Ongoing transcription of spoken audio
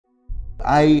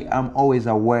I am always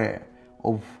aware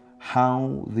of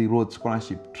how the Rhodes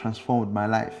Scholarship transformed my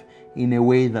life in a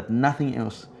way that nothing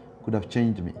else could have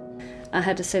changed me. I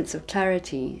had a sense of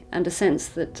clarity and a sense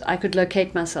that I could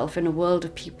locate myself in a world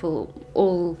of people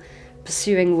all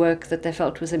pursuing work that they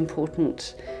felt was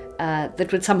important,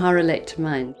 that would somehow relate to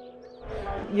mine.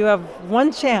 You have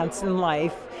one chance in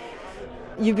life.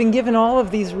 You've been given all of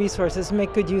these resources,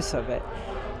 make good use of it.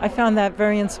 I found that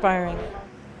very inspiring.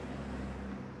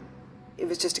 It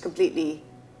was just a completely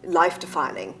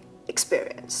life-defining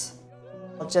experience.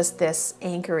 Just this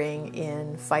anchoring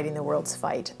in fighting the world's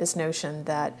fight, this notion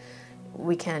that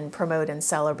we can promote and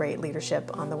celebrate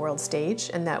leadership on the world stage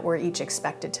and that we're each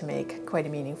expected to make quite a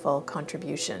meaningful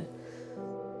contribution.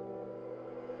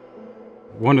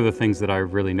 One of the things that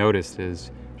I've really noticed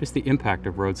is just the impact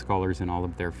of Rhodes Scholars in all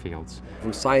of their fields.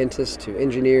 From scientists to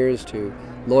engineers to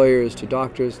lawyers to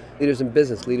doctors, leaders in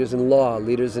business, leaders in law,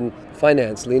 leaders in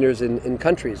finance, leaders in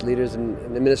countries, leaders in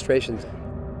administrations.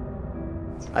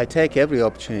 I take every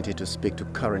opportunity to speak to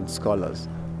current scholars.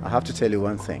 I have to tell you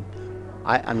one thing.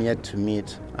 I am yet to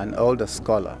meet an older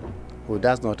scholar who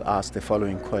does not ask the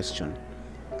following question: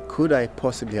 could I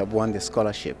possibly have won the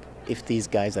scholarship if these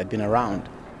guys had been around?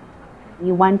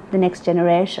 You want the next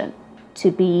generation to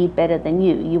be better than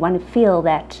you. You want to feel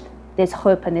that there's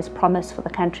hope and there's promise for the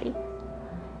country.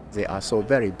 They are so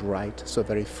very bright, so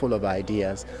very full of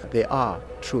ideas. They are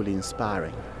truly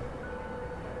inspiring.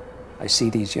 I see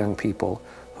these young people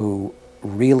who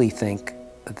really think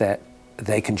that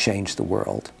they can change the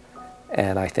world,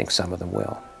 and I think some of them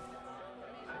will.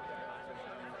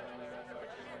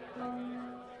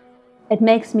 It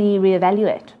makes me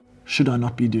reevaluate. Should I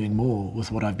not be doing more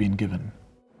with what I've been given?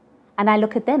 And I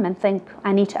look at them and think,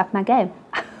 I need to up my game.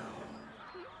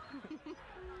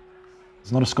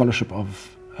 It's not a scholarship of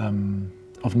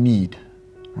need,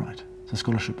 right? It's a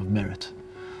scholarship of merit.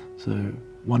 So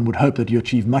one would hope that you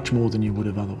achieve much more than you would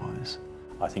have otherwise.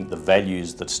 I think the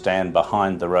values that stand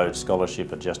behind the Rhodes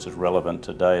Scholarship are just as relevant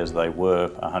today as they were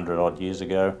 100 odd years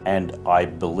ago, and I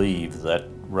believe that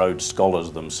Rhodes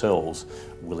Scholars themselves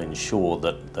will ensure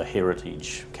that the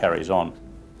heritage carries on.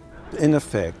 In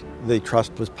effect, the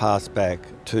trust was passed back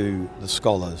to the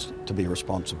scholars to be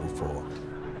responsible for.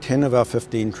 10 of our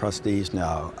 15 trustees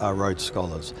now are Rhodes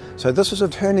Scholars. So this is a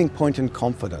turning point in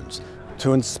confidence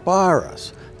to inspire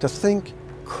us to think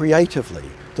creatively,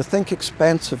 to think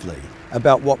expansively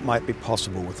about what might be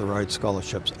possible with the Rhodes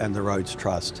Scholarships and the Rhodes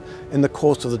Trust in the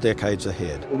course of the decades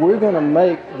ahead. We're going to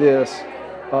make this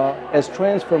as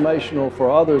transformational for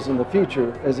others in the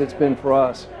future as it's been for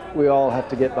us. We all have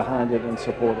to get behind it and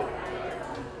support it.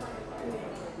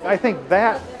 I think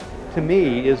that, to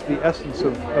me, is the essence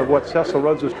of what Cecil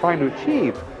Rhodes was trying to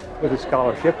achieve with his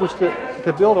scholarship, was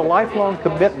to build a lifelong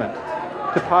commitment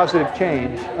to positive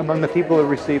change among the people who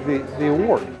receive the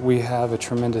award. We have a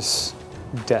tremendous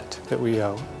debt that we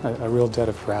owe, a real debt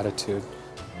of gratitude.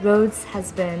 Rhodes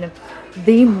has been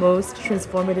the most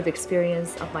transformative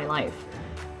experience of my life.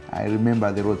 I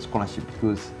remember the Rhodes Scholarship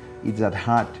because it's at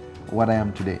heart what I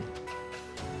am today.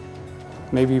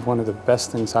 Maybe one of the best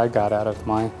things I got out of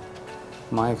my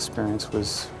experience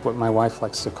was what my wife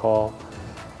likes to call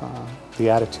the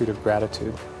attitude of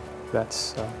gratitude.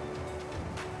 That's a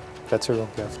real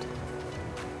gift.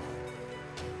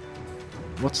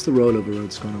 What's the role of a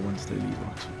Rhodes Scholar once they leave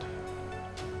Oxford?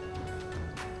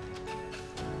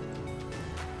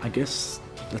 I guess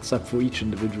that's up for each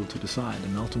individual to decide,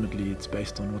 and ultimately it's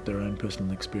based on what their own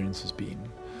personal experience has been.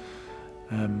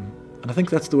 And I think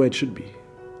that's the way it should be.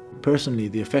 Personally,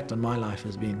 the effect on my life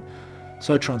has been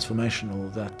so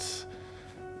transformational that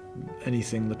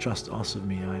anything the Trust asks of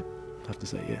me, I have to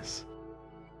say yes.